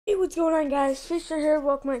Hey, what's going on, guys? Fisher here.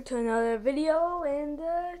 Welcome back to another video. And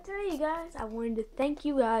today, you guys, I wanted to thank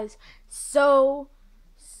you guys so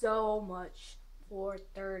much for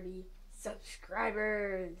 30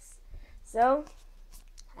 subscribers. So,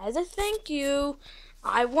 as a thank you,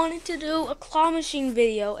 I wanted to do a claw machine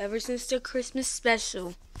video ever since the Christmas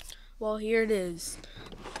special. Well, here it is.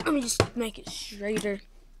 Let me just make it straighter.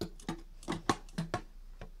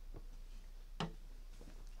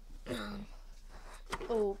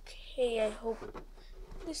 Okay, I hope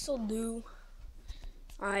this will do.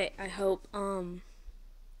 I hope I'll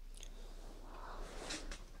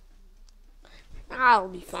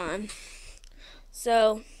be fine.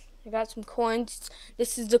 So I got some coins.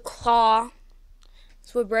 This is the claw.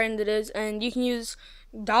 That's what brand it is, and you can use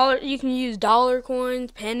dollar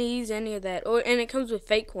coins, pennies, any of that. And it comes with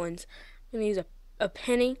fake coins. I'm gonna use a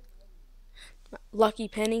penny, lucky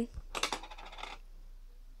penny.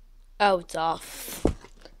 Oh, it's off.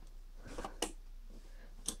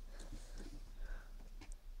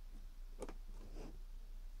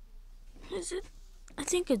 Is it? I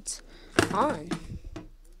think it's on.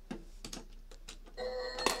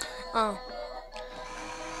 Oh.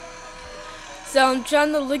 So I'm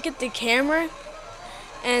trying to look at the camera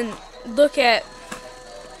and look at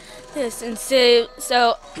this and see.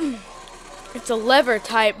 So it's a lever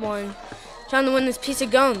type one. I'm trying to win this piece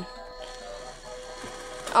of gum.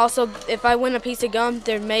 Also, if I win a piece of gum,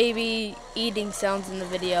 there may be eating sounds in the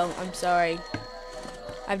video. I'm sorry.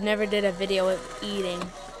 I've never did a video of eating.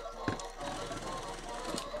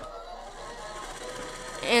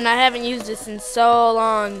 And I haven't used this in so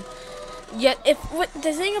long. Yet,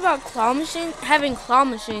 the thing about having claw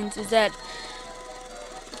machines is that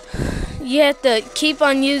you have to keep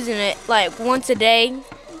on using it like once a day,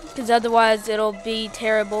 because otherwise it'll be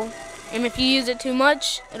terrible. And if you use it too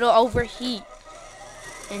much, it'll overheat,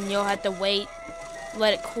 and you'll have to wait,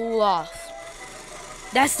 let it cool off.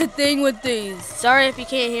 That's the thing with these. Sorry if you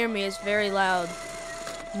can't hear me, it's very loud.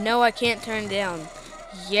 No, I can't turn down.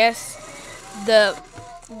 Yes, the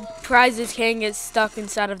prizes can get stuck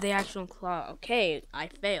inside of the actual claw. Okay, I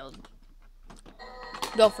failed.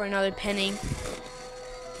 Go for another penny.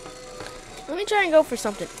 Let me try and go for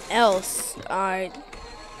something else. Alright.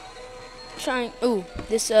 Ooh,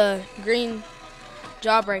 this green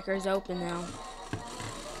jawbreaker is open now.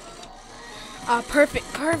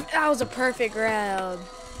 Perfect. That was a perfect grab.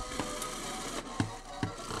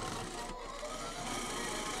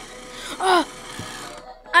 Oh,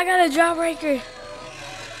 I got a jawbreaker.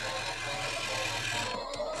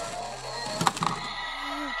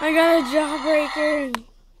 I got a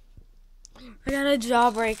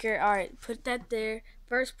jawbreaker. Alright, put that there.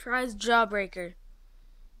 First prize jawbreaker.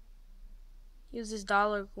 Use this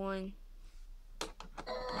dollar coin.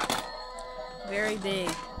 Very big.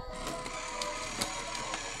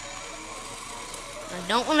 I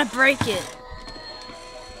don't want to break it.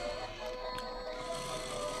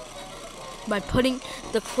 By putting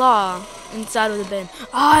the claw inside of the bin. Oh,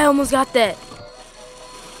 I almost got that.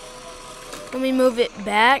 Let me move it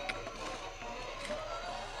back.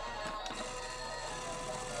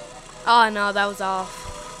 Oh no, that was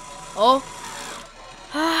off. Oh.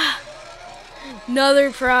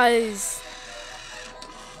 Another prize.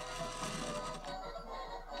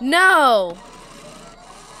 No.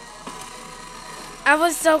 I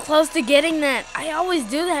was so close to getting that. I always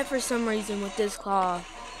do that for some reason with this claw.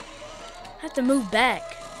 I have to move back.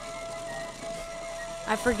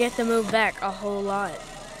 I forget to move back a whole lot.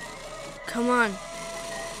 Come on.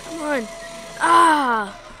 Come on.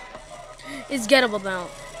 Ah! It's gettable now.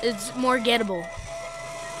 It's more gettable.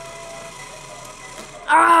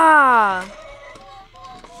 Ah!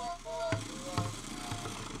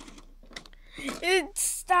 It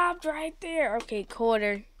stopped right there. Okay,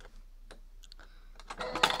 quarter.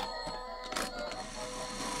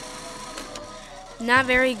 Not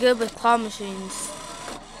very good with claw machines.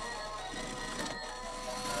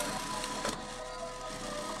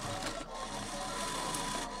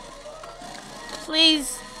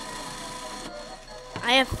 Please.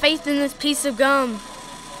 I have faith in this piece of gum.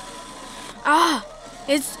 Ah,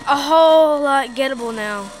 it's a whole lot gettable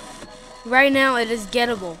now. Right now it is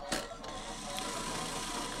gettable.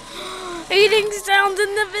 Eating sounds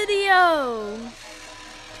in the video.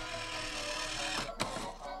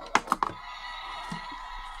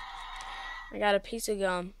 I got a piece of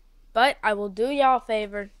gum. But I will do y'all a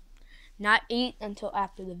favor. Not eat until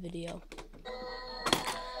after the video.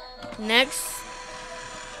 Next.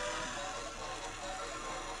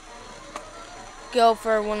 Go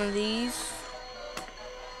for one of these.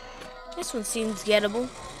 This one seems gettable.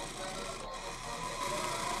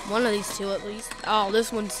 One of these two at least. Oh,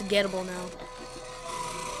 this one's gettable now.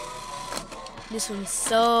 This one's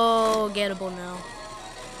so gettable now.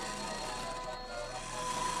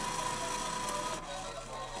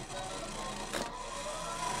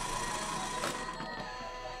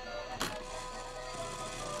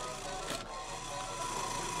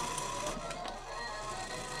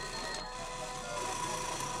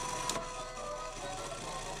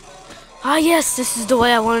 Ah, yes, this is the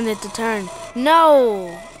way I wanted it to turn.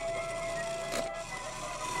 No!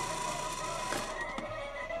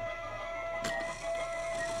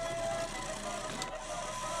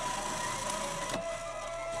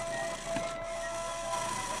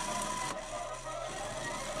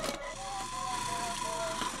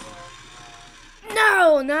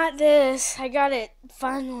 No, not this. I got it,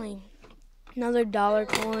 finally. Another dollar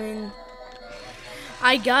coin.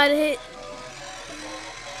 I got it.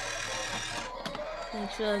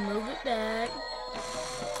 Make sure I move it back.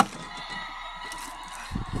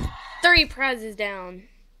 3 prizes down.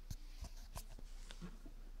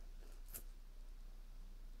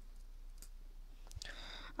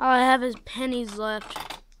 All I have is pennies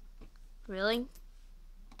left. Really?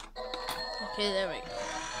 Okay, there we go.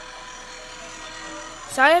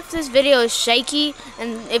 Sorry if this video is shaky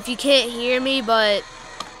and if you can't hear me, but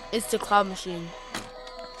it's the claw machine.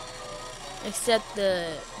 Except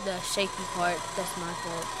the shaky part, that's my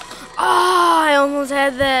fault. Ah, I almost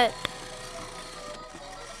had that.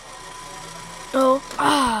 Oh,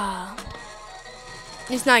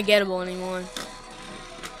 it's not gettable anymore.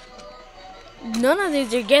 None of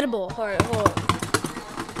these are gettable. Hold on.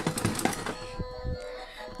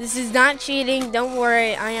 This is not cheating. Don't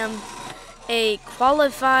worry. I am a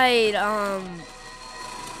qualified. I'm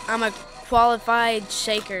a qualified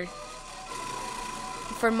shaker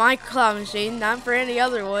for my claw machine, not for any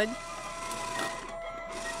other one.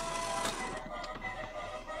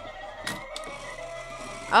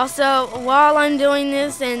 Also, while I'm doing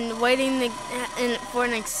this and waiting for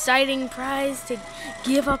an exciting prize to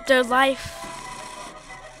give up their life,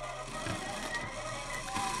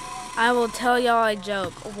 I will tell y'all a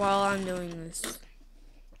joke while I'm doing this.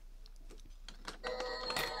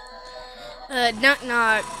 Knock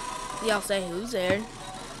knock. Y'all say, who's there?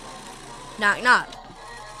 Knock knock.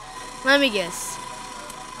 Let me guess.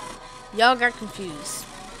 Y'all got confused.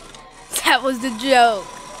 That was the joke.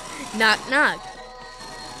 Knock knock.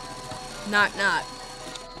 Knock knock.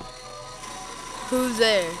 Who's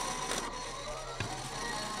there?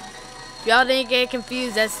 Y'all didn't get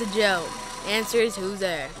confused, that's the joke. Answer is who's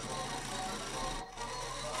there?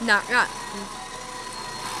 Knock knock.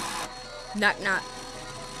 Knock knock.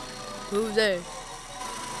 Who's there?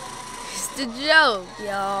 It's the joke,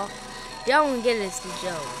 y'all. Y'all won't get it, it's the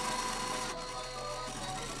joke.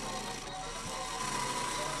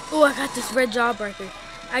 Oh, I got this red jawbreaker.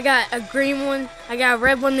 I got a green one. I got a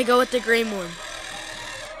red one to go with the green one.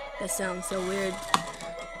 That sounds so weird.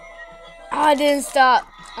 Oh, I didn't stop.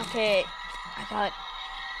 Okay, I got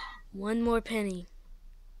one more penny.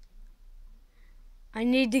 I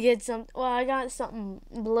need to get some. Well, I got something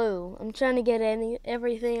blue. I'm trying to get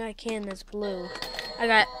everything I can that's blue. I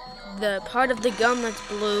got the part of the gum that's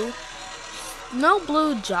blue. No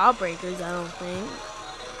blue jawbreakers, I don't think.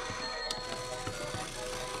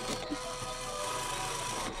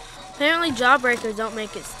 Apparently jawbreakers don't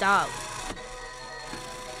make it stop.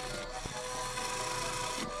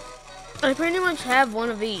 I pretty much have one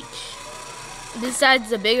of each. Besides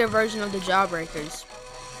the bigger version of the jawbreakers.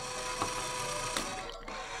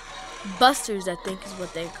 Busters, I think is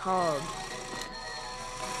what they're called.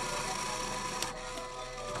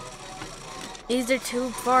 These are too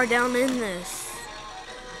far down in this.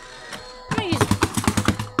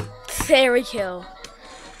 There we go.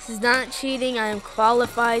 This is not cheating. I am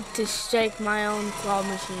qualified to shake my own claw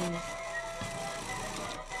machine.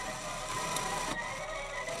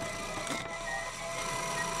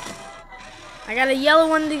 I got a yellow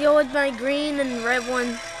one to go with my green and red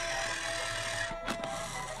one.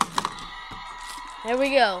 There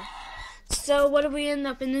we go. So what did we end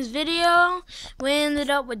up in this video? We ended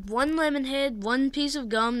up with 1 lemon head, 1 piece of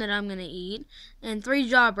gum that I'm going to eat, and 3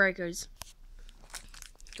 jawbreakers.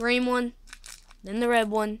 Green one, then the red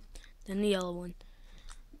one, then the yellow one.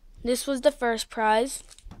 This was the first prize.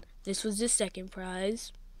 This was the second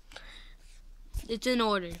prize. It's in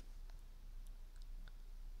order,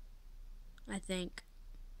 I think.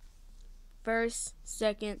 First,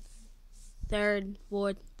 second, third,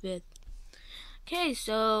 fourth, fifth. Okay,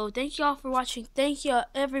 so thank you all for watching. Thank you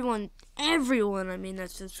everyone I mean that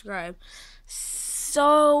subscribed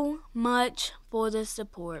so much for the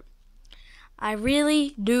support. I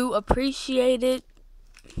really do appreciate it.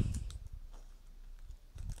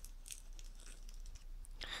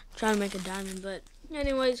 Trying to make a diamond, but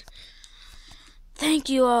anyways, Thank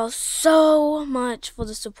you all so much for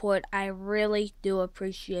the support. I really do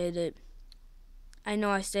appreciate it. I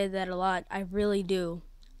know I say that a lot. I really do.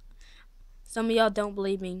 Some of y'all don't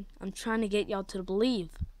believe me. I'm trying to get y'all to believe.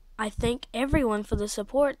 I thank everyone for the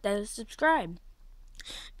support that is subscribed.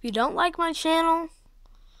 If you don't like my channel,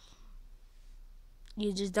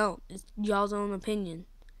 you just don't. It's y'all's own opinion.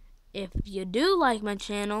 If you do like my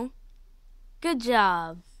channel, good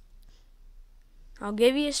job. I'll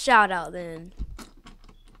give you a shout out then.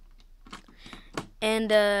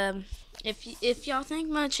 And if y'all think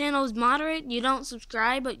my channel is moderate, you don't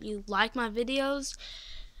subscribe, but you like my videos,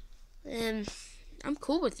 then I'm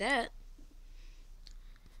cool with that.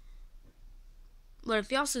 But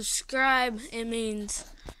if y'all subscribe, it means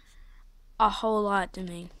a whole lot to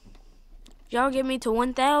me. If y'all get me to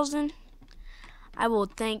 1,000, I will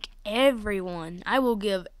thank everyone. I will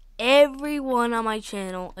give everyone on my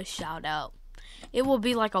channel a shout out. It will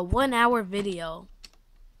be like a 1-hour video.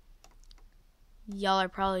 Y'all are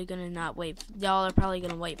probably gonna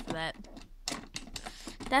wait for that.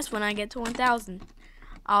 That's when I get to 1,000.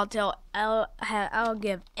 I'll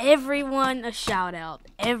give everyone a shout out.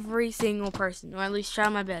 Every single person, or at least try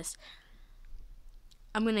my best.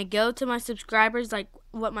 I'm gonna go to my subscribers, like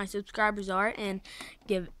what my subscribers are, and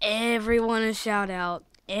give everyone a shout out.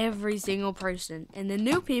 Every single person. And the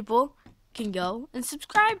new people can go and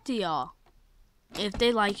subscribe to y'all if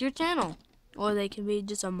they like your channel. Or they can be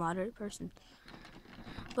just a moderate person.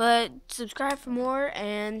 But subscribe for more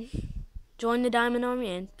and join the Diamond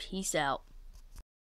Army, and peace out.